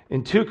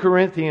 In 2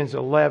 Corinthians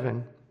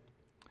 11,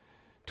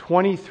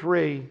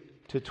 23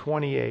 to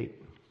 28.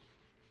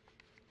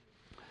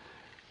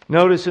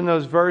 Notice in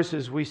those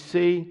verses we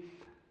see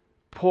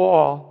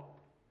Paul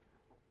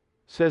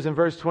says in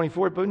verse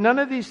 24, but none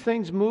of these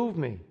things move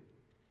me.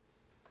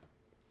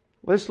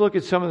 Let's look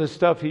at some of the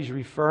stuff he's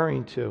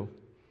referring to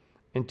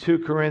in 2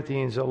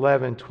 Corinthians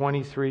 11,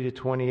 23 to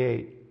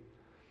 28.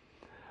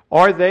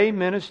 Are they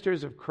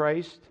ministers of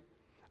Christ?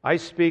 I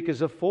speak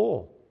as a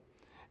fool.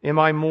 Am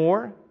I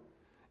more?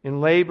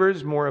 In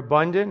labors more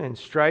abundant, in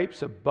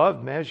stripes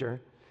above measure,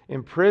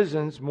 in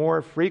prisons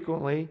more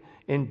frequently,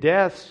 in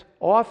deaths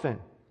often.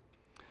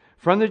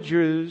 From the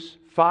Jews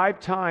 5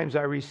 times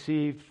I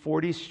received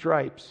 40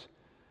 stripes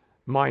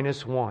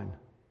minus 1.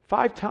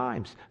 5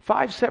 times.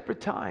 5 separate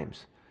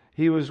times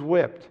he was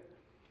whipped.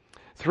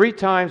 3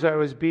 times I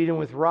was beaten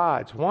with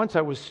rods. Once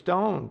I was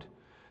stoned.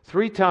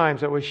 3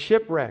 times I was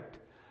shipwrecked.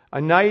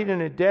 A night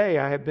and a day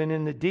I have been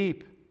in the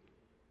deep.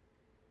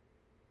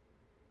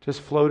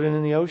 Just floating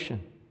in the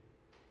ocean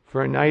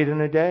for a night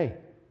and a day.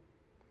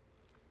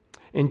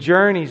 In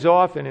journeys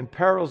often, in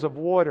perils of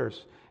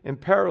waters, in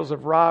perils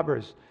of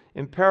robbers,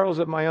 in perils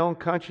of my own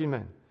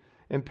countrymen,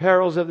 in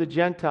perils of the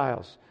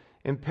Gentiles,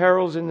 in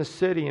perils in the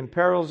city, in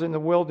perils in the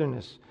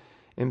wilderness,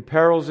 in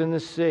perils in the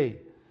sea,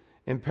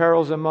 in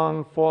perils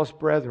among false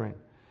brethren,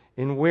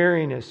 in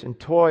weariness, in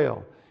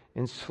toil,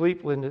 in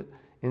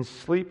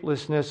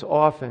sleeplessness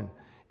often,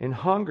 in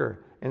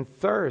hunger, in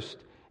thirst,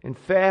 in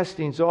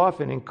fastings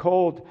often, in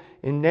cold,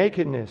 in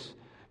nakedness.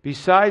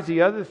 Besides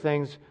the other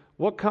things,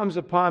 what comes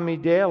upon me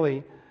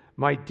daily?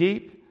 My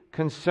deep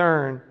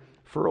concern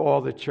for all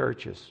the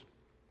churches.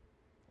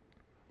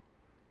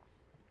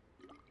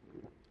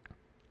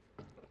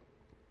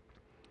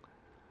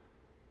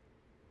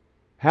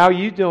 How are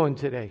you doing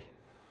today?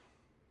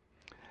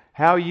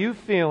 How are you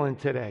feeling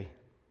today?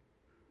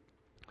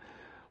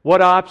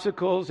 What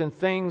obstacles and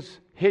things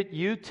hit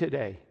you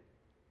today?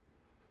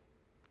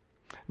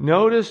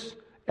 Notice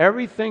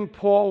everything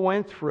Paul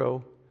went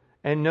through,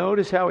 and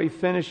notice how he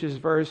finishes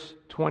verse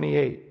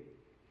 28.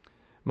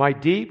 My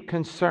deep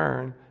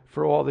concern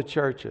for all the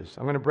churches.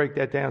 I'm going to break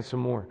that down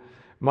some more.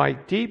 My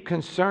deep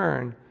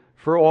concern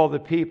for all the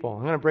people.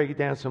 I'm going to break it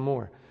down some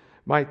more.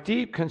 My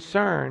deep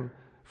concern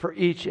for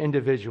each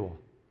individual.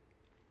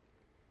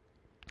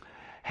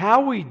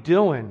 How are we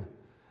doing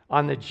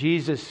on the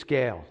Jesus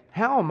scale?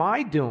 How am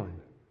I doing?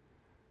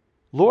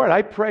 Lord,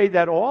 I pray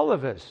that all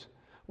of us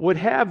would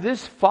have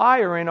this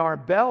fire in our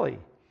belly,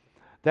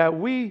 that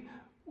we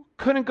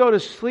couldn't go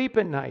to sleep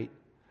at night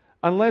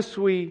unless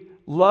we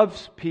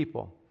loved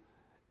people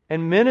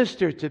and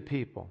ministered to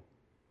people.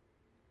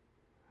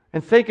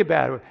 And think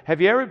about it.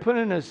 Have you ever been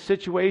in a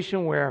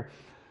situation where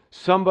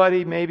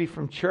somebody maybe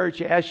from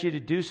church asked you to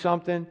do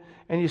something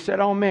and you said,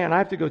 oh man, I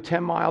have to go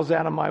 10 miles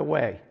out of my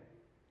way?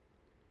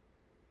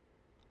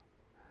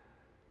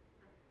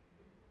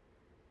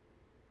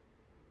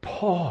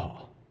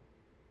 Paul,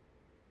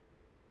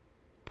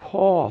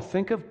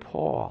 think of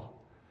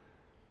Paul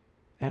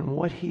and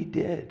what he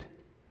did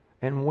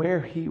and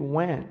where he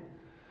went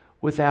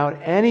without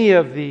any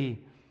of the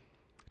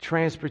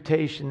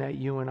transportation that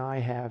you and I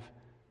have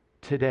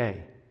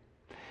today.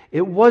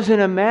 It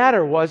wasn't a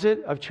matter, was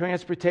it, of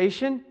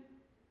transportation?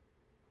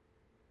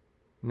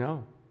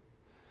 No.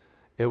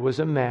 It was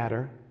a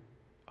matter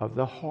of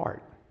the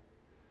heart.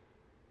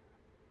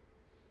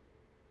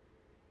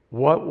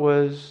 What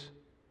was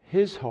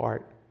his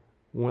heart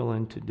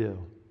willing to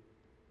do?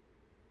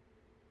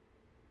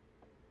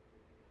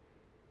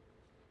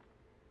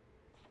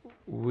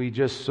 We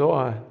just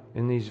saw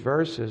in these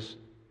verses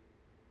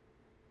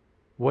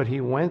what he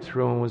went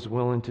through and was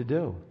willing to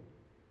do.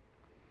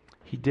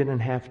 He didn't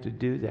have to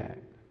do that.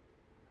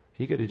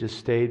 He could have just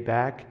stayed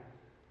back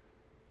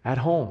at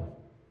home.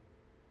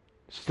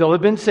 Still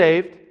have been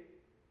saved.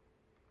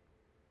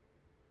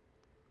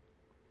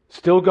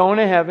 still going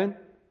to heaven,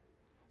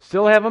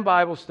 still having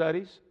Bible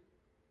studies.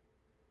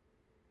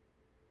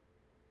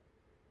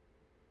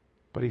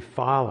 But he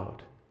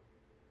followed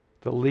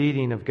the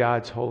leading of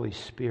God's Holy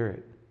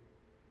Spirit.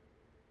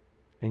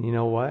 And you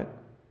know what?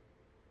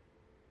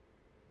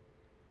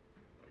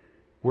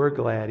 We're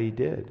glad he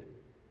did,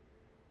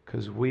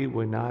 because we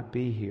would not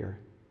be here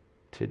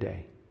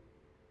today.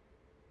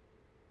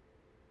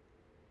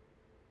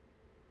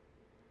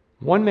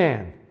 One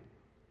man,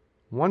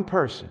 one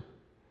person,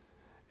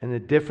 and the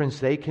difference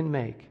they can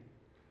make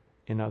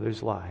in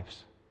others'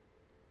 lives.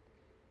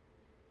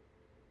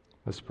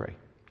 Let's pray.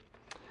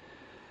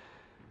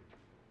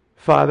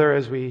 Father,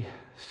 as we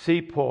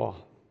see Paul,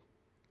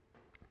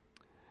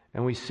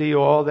 and we see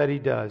all that he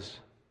does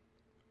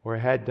or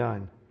had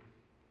done,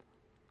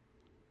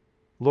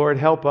 Lord,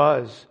 help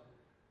us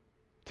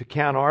to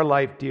count our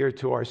life dear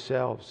to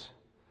ourselves.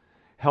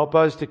 Help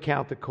us to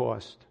count the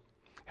cost.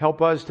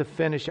 Help us to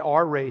finish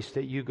our race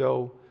that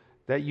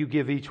you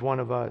give each one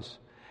of us.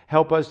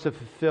 Help us to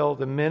fulfill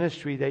the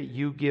ministry that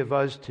you give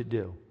us to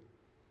do,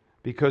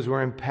 because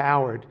we're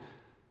empowered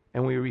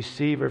and we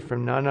receive it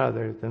from none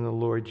other than the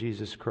Lord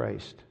Jesus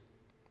Christ.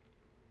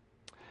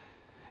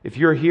 If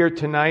you're here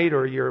tonight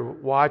or you're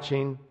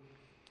watching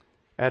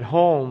at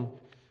home,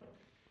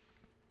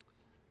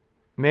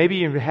 maybe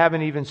you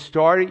haven't even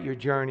started your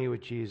journey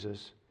with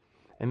Jesus,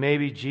 and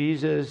maybe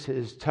Jesus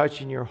is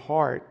touching your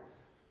heart.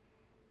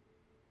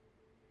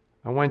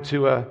 I went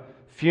to a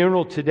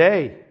funeral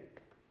today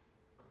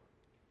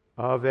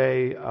of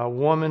a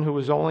woman who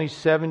was only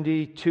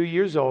 72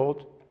 years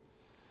old,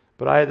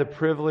 but I had the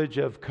privilege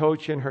of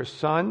coaching her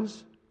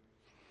sons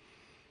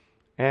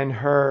and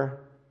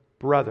her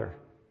brother.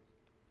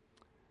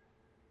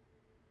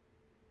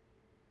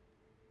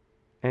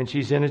 And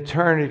she's in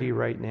eternity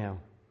right now.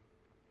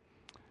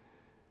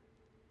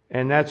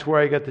 And that's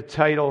where I got the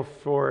title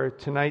for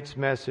tonight's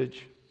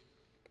message,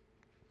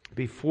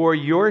 Before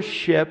Your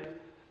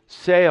Ship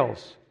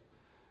Sails.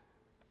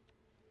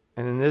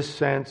 And in this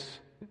sense,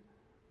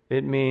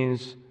 it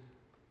means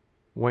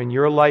when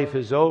your life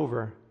is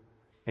over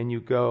and you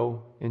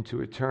go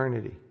into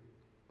eternity.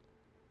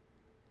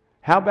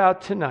 How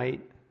about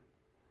tonight?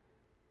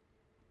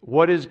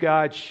 What is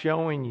God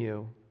showing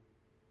you?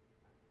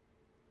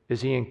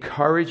 Is he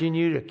encouraging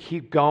you to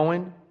keep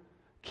going,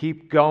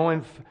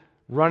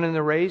 running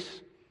the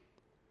race?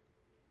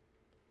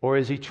 Or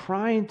is he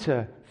trying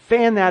to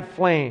fan that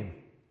flame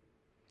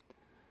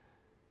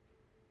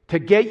to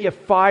get you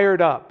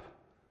fired up?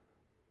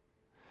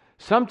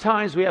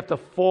 Sometimes we have to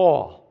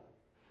fall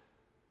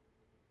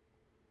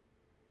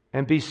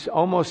and be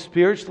almost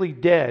spiritually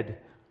dead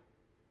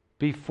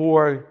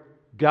before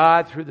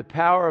God, through the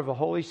power of the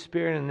Holy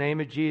Spirit in the name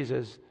of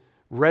Jesus,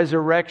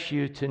 resurrects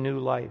you to new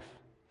life.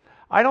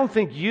 I don't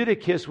think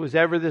Eutychus was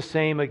ever the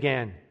same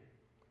again,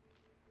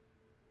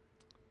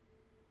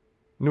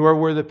 nor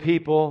were the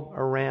people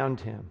around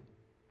him.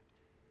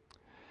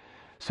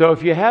 So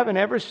if you haven't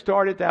ever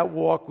started that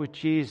walk with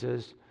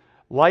Jesus,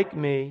 like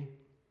me,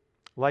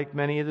 like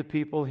many of the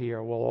people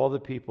here, well, all the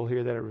people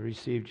here that have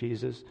received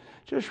Jesus,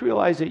 just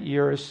realize that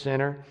you're a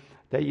sinner,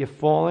 that you've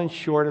fallen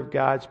short of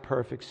God's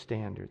perfect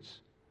standards.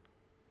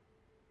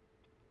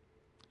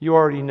 You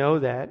already know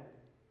that.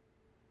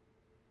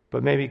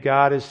 But maybe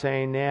God is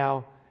saying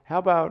now, how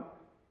about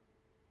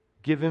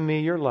giving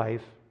me your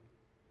life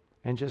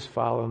and just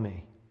follow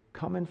me?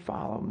 Come and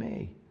follow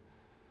me.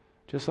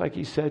 Just like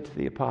he said to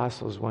the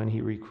apostles when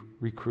he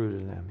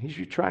recruited them. He's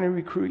trying to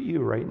recruit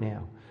you right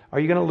now. Are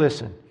you going to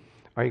listen?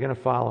 Are you going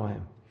to follow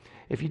him?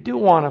 If you do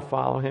want to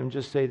follow him,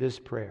 just say this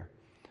prayer.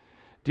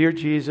 Dear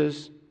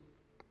Jesus,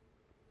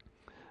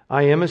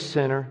 I am a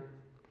sinner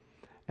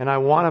and I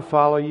want to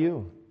follow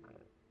you.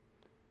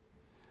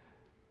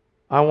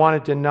 I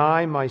want to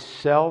deny my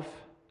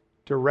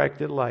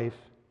self-directed life.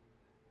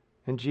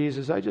 And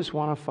Jesus, I just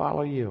want to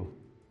follow you.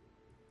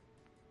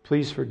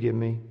 Please forgive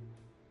me.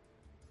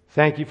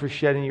 Thank you for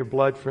shedding your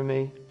blood for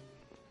me.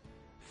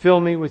 Fill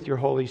me with your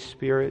Holy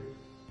Spirit.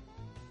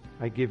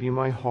 I give you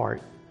my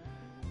heart.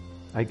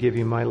 I give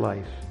you my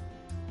life.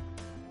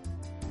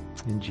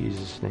 In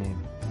Jesus' name.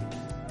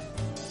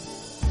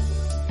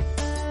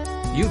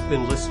 You've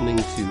been listening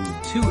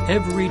to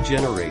Every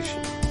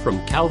Generation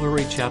from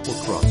Calvary Chapel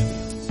Crossfields.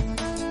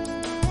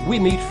 We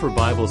meet for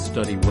Bible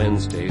study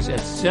Wednesdays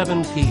at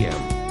 7 p.m.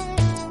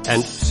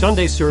 and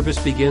Sunday service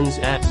begins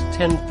at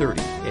 10:30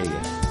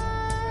 a.m.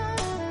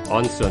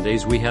 On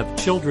Sundays, we have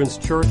children's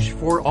church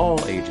for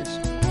all ages,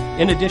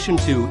 in addition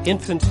to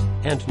infant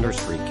and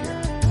nursery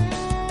care.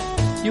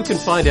 You can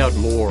find out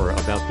more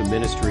about the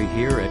ministry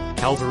here at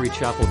Calvary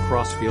Chapel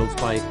Crossfields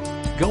by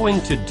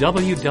going to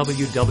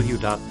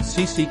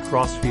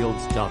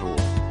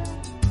www.cccrossfields.org,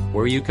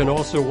 where you can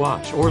also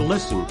watch or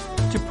listen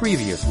to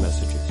previous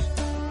messages.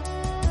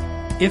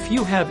 If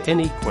you have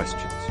any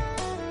questions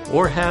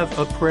or have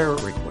a prayer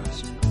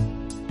request,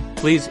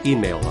 please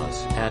email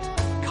us at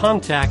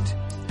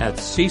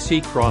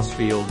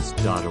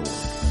contact@cccrossfields.org.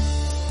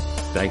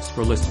 Thanks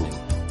for listening,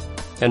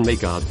 and may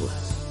God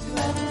bless.